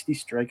 60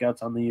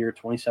 strikeouts on the year,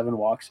 27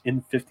 walks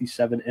in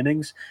 57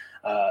 innings.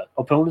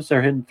 Opponents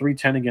are hitting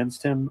 .310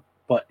 against him,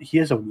 but he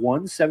has a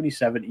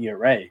 1.77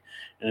 ERA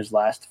in his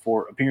last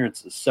 4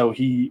 appearances. So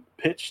he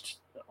pitched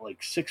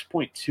like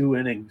 6.2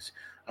 innings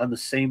on the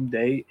same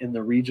day in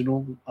the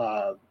regional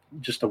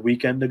just a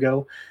weekend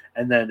ago.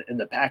 And then in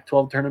the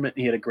Pac-12 tournament,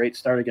 he had a great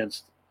start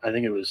against, I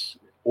think it was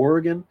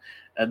Oregon,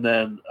 and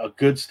then a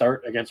good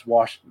start against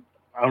Washington.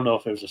 I don't know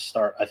if it was a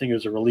start. I think it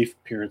was a relief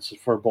appearance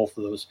for both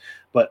of those.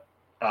 But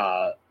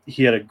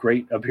he had a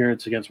great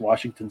appearance against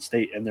Washington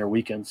State in their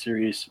weekend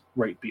series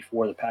right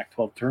before the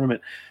Pac-12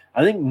 tournament.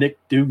 I think Nick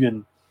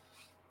Dugan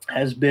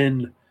has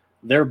been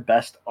their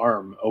best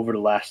arm over the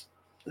last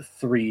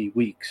 3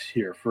 weeks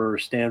here for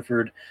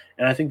Stanford,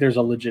 and I think there's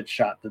a legit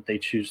shot that they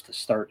choose to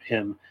start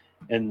him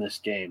in this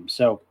game.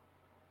 So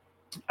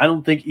I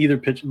don't think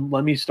either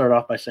let me start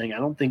off by saying I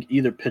don't think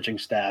either pitching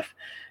staff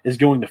is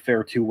going to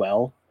fare too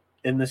well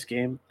in this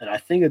game, and I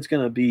think it's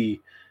going to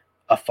be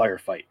a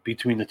firefight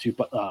between the two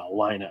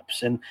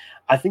lineups. And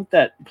I think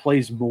that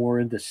plays more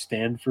into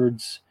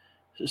Stanford's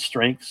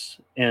strengths,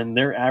 and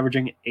they're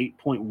averaging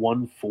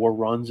 8.14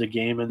 runs a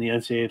game in the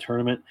NCAA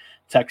tournament.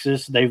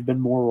 Texas, they've been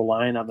more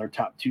reliant on their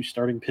top two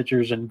starting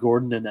pitchers and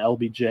Gordon and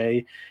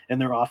LBJ, and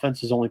their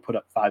offense has only put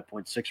up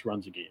 5.6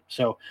 runs a game.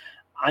 So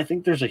I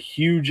think there's a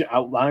huge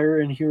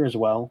outlier in here as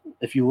well.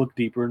 If you look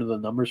deeper into the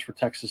numbers for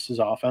Texas's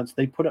offense,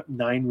 they put up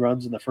 9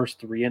 runs in the first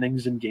 3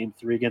 innings in Game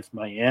 3 against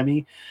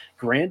Miami.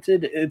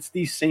 Granted, it's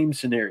the same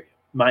scenario.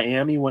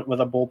 Miami went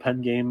with a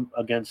bullpen game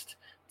against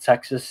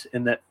Texas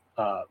in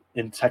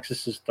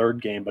Texas's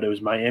 3rd game, but it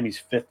was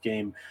Miami's 5th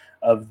game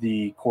of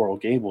the Coral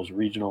Gables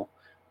regional.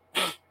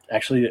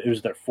 Actually, it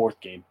was their 4th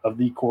game of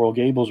the Coral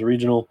Gables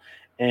regional,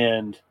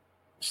 and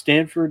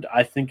Stanford,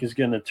 I think, is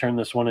going to turn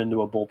this one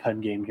into a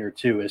bullpen game here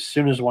too. As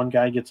soon as one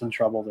guy gets in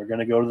trouble, they're going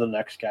to go to the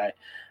next guy,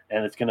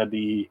 and it's going to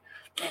be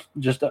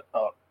just an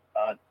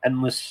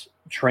endless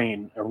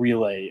train, a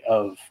relay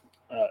of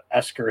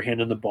Esker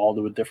handing the ball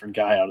to a different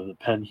guy out of the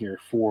pen here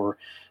for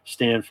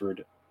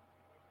Stanford.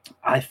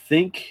 I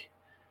think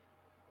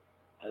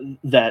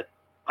that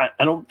I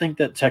don't think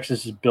that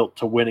Texas is built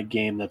to win a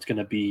game that's going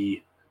to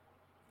be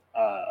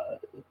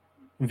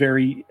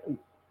very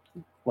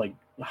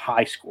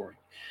high scoring.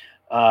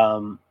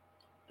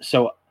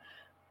 So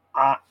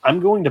I'm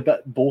going to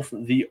bet both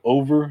the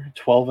over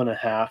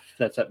 12.5.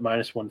 That's at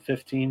minus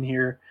 115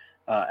 here.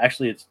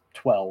 Actually, it's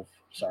 12.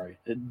 Sorry,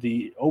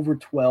 the over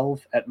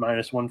 12 at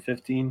minus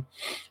 115,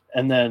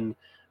 and then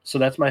so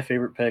that's my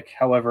favorite pick.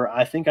 However,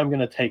 I think I'm going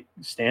to take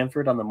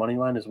Stanford on the money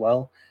line as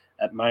well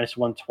at minus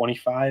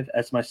 125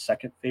 as my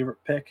second favorite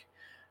pick,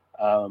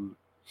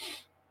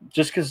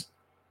 just because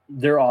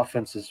their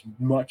offense is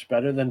much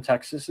better than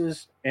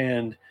Texas's,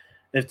 and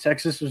if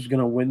Texas was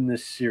going to win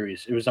this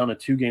series, it was on a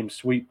 2-game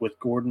sweep with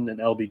Gordon and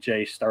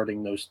LBJ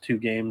starting those 2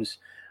 games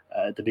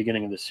at the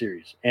beginning of the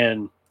series.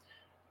 And,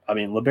 I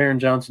mean, LeBaron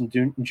Johnson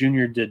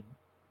Jr. did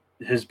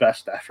his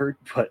best effort,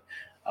 but,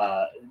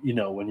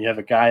 when you have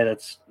a guy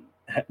that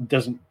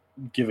doesn't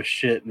give a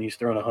shit and he's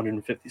throwing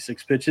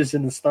 156 pitches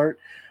in the start,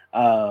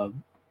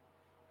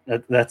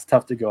 that's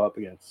tough to go up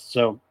against.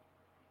 So,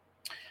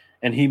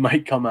 and he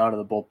might come out of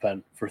the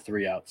bullpen for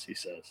 3 outs, he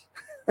says.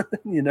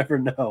 You never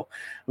know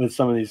with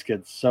some of these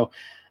kids. So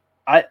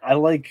I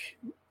like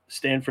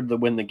Stanford to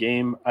win the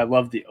game. I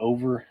love the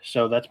over.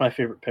 So that's my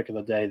favorite pick of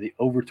the day, the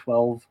over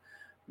 12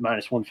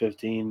 minus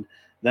 115.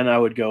 Then I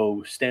would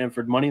go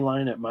Stanford money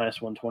line at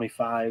minus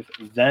 125.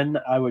 Then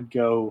I would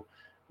go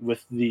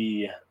with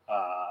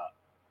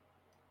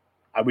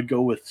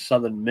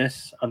Southern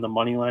Miss on the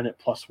money line at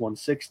plus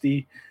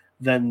 160.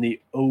 Then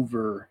the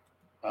over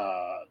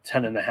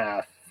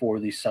 10.5 for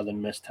the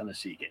Southern Miss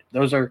Tennessee game.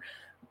 Those are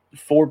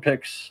 4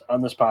 picks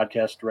on this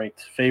podcast,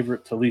 ranked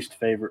favorite to least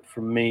favorite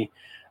from me.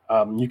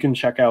 You can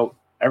check out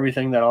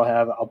everything that I'll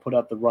have. I'll put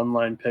out the run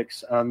line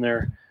picks on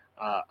there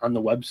on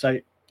the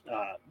website,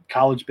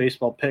 college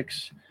baseball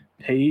picks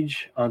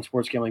page on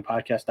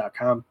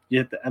sportsgamblingpodcast.com. You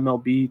hit the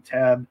MLB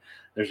tab.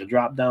 There's a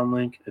drop-down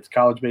link. It's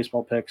college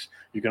baseball picks.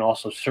 You can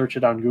also search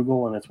it on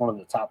Google, and it's one of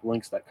the top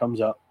links that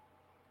comes up.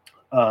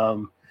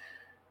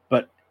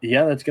 But,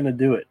 yeah, that's going to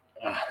do it.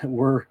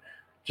 We're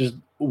just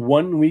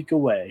 1 week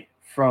away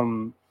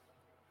from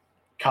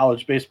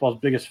college baseball's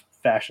biggest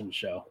fashion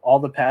show. All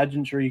the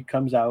pageantry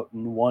comes out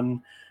in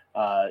one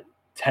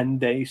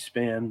 10-day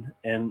span,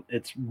 and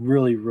it's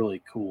really,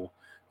 really cool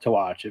to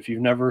watch. If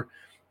you've never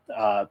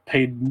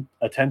paid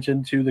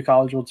attention to the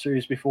College World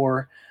Series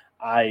before,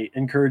 I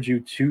encourage you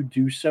to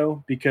do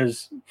so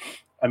because,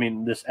 I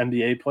mean, this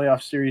NBA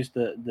playoff series,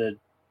 the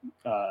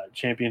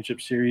championship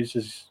series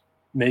is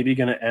maybe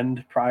going to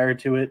end prior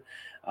to it.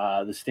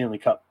 The Stanley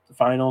Cup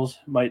Finals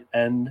might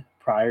end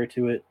prior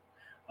to it.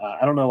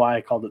 I don't know why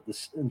I called it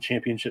the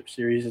championship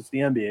series. It's the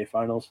NBA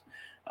Finals.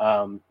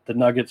 The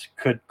Nuggets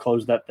could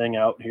close that thing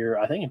out here.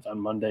 I think it's on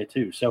Monday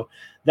too. So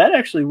that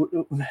actually,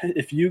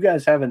 if you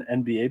guys have an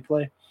NBA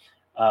play,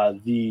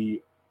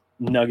 the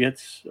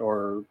Nuggets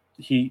or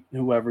Heat,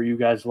 whoever you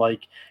guys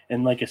like,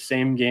 in like a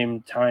same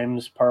game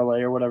times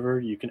parlay or whatever,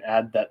 you can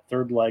add that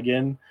third leg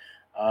in.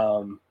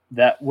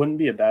 That wouldn't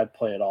be a bad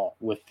play at all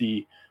with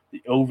the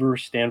over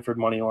Stanford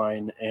money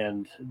line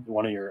and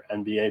one of your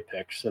NBA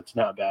picks. That's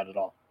not bad at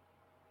all.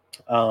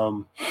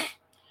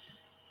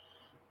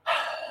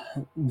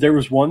 There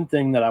was one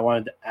thing that I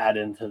wanted to add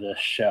into the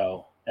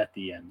show at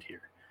the end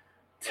here.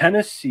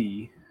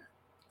 Tennessee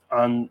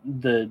on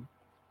the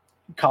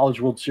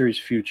College World Series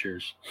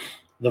futures,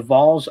 the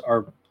Vols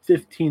are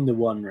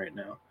 15-1 right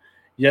now.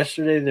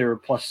 Yesterday they were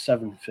plus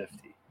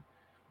 750.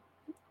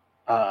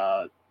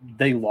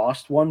 They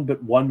lost one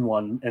but won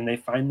one, and they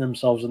find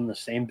themselves in the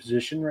same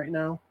position right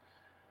now.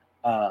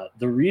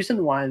 The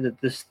reason why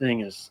that this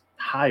thing is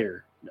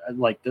higher,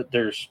 like that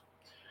there's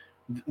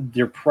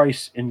their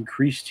price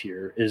increased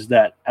here, is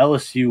that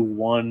LSU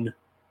won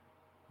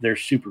their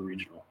super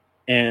regional.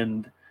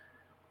 And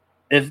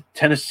if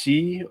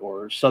Tennessee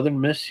or Southern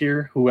Miss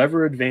here,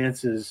 whoever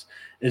advances,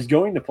 is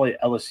going to play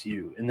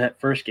LSU in that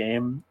first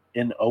game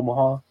in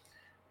Omaha,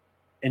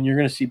 and you're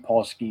going to see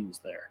Paul Skeens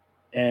there.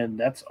 And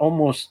that's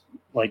almost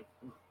like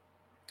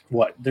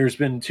what? There's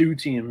been 2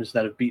 teams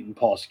that have beaten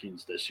Paul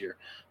Skeens this year,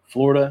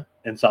 Florida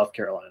in South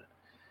Carolina.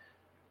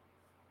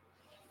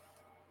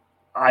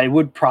 I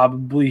would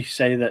probably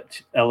say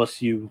that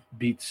LSU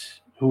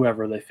beats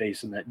whoever they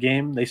face in that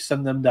game. They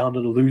send them down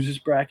to the losers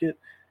bracket.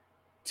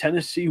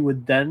 Tennessee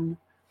would then,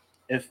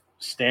 if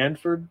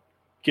Stanford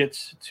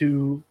gets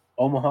to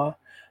Omaha,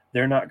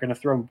 they're not going to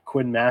throw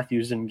Quinn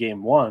Matthews in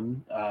game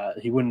one.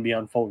 He wouldn't be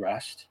on full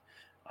rest.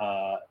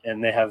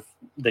 And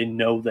they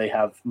know they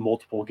have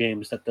multiple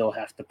games that they'll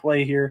have to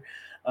play here.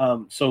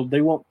 So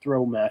they won't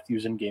throw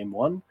Matthews in game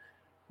one.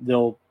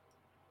 They'll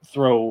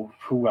throw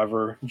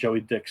whoever, Joey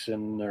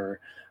Dixon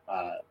or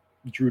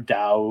Drew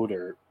Dowd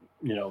or,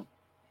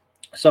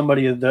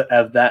 somebody of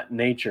that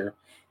nature.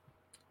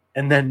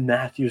 And then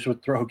Matthews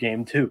would throw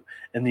game two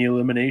in the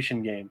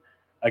elimination game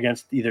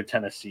against either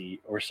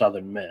Tennessee or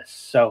Southern Miss.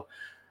 So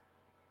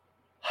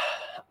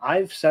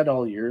I've said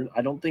all year,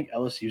 I don't think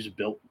LSU's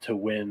built to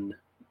win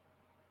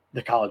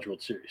the College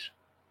World Series.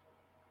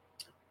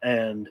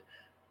 And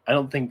I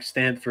don't think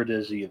Stanford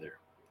is either.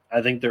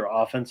 I think their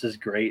offense is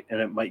great,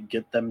 and it might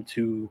get them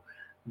to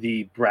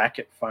the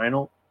bracket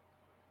final.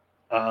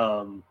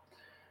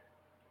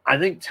 I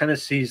think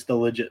Tennessee's the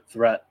legit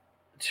threat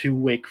to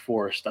Wake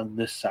Forest on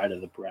this side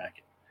of the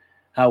bracket.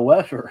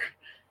 However,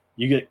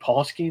 you get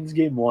Paul Skeens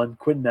game one,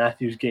 Quinn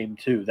Matthews game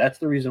two. That's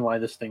the reason why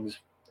this thing's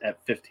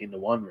at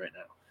 15-1 right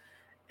now.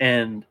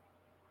 And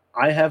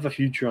I have a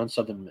future on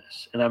Southern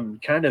Miss, and I'm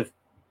kind of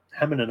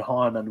hemming and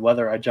hawing on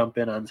whether I jump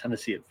in on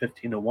Tennessee at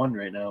 15-1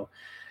 right now,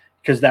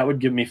 because that would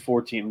give me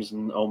 4 teams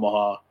in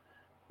Omaha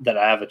that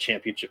I have a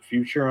championship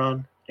future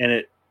on, and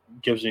it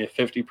gives me a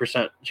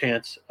 50%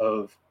 chance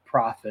of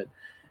profit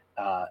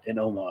in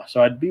Omaha.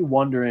 So I'd be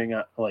wondering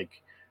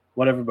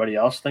what everybody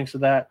else thinks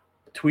of that.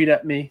 Tweet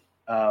at me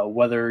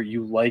whether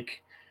you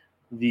like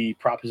the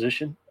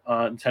proposition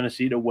on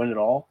Tennessee to win it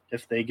all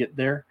if they get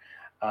there.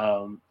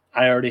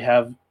 I already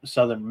have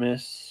Southern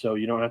Miss, so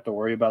you don't have to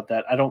worry about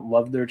that. I don't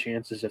love their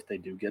chances if they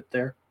do get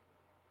there.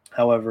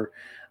 However,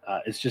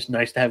 it's just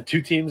nice to have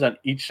 2 teams on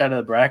each side of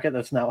the bracket.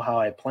 That's not how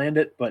I planned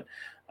it, but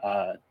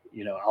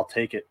I'll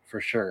take it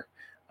for sure.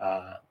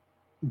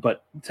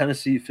 But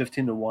Tennessee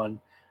 15-1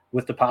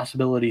 with the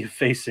possibility of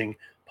facing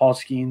Paul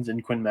Skeens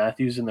and Quinn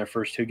Matthews in their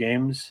first 2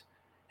 games.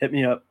 Hit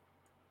me up.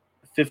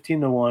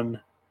 15-1.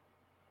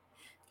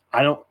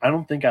 I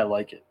don't think I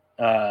like it.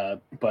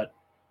 But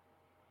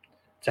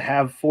to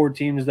have 4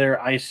 teams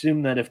there, I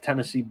assume that if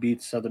Tennessee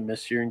beats Southern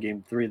Miss here in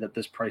game 3, that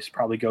this price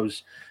probably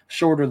goes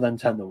shorter than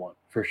 10-1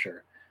 for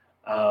sure.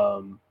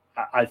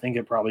 I think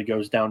it probably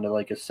goes down to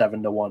like a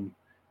 7-1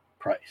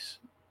 price.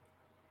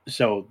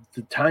 So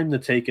the time to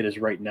take it is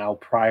right now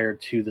prior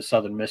to the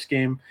Southern Miss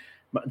game.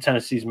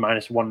 Tennessee's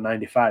minus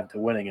 195 to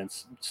win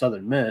against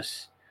Southern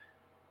Miss.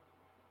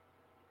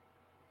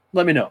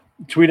 Let me know.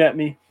 Tweet at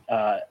me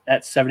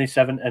at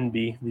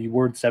 77NB, the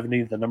word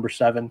 70, the number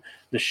 7.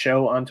 The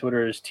show on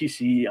Twitter is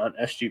TCE on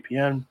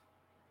SGPN.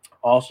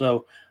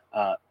 Also,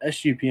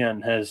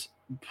 SGPN has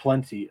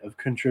plenty of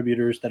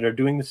contributors that are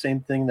doing the same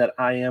thing that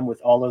I am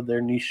with all of their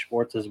niche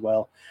sports as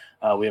well.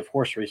 We have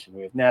horse racing,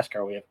 we have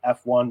NASCAR, we have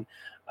F1,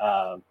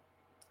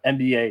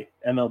 NBA,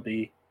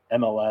 MLB,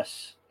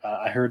 MLS.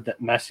 I heard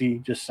that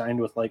Messi just signed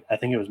with I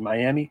think it was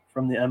Miami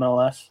from the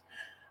MLS.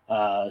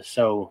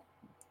 So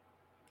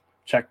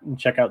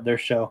check out their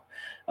show.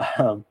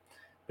 But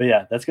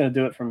yeah, that's going to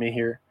do it for me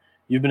here.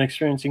 You've been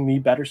experiencing the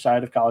better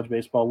side of college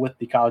baseball with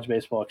the College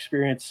Baseball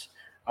Experience.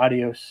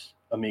 Adios,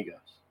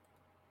 amigos.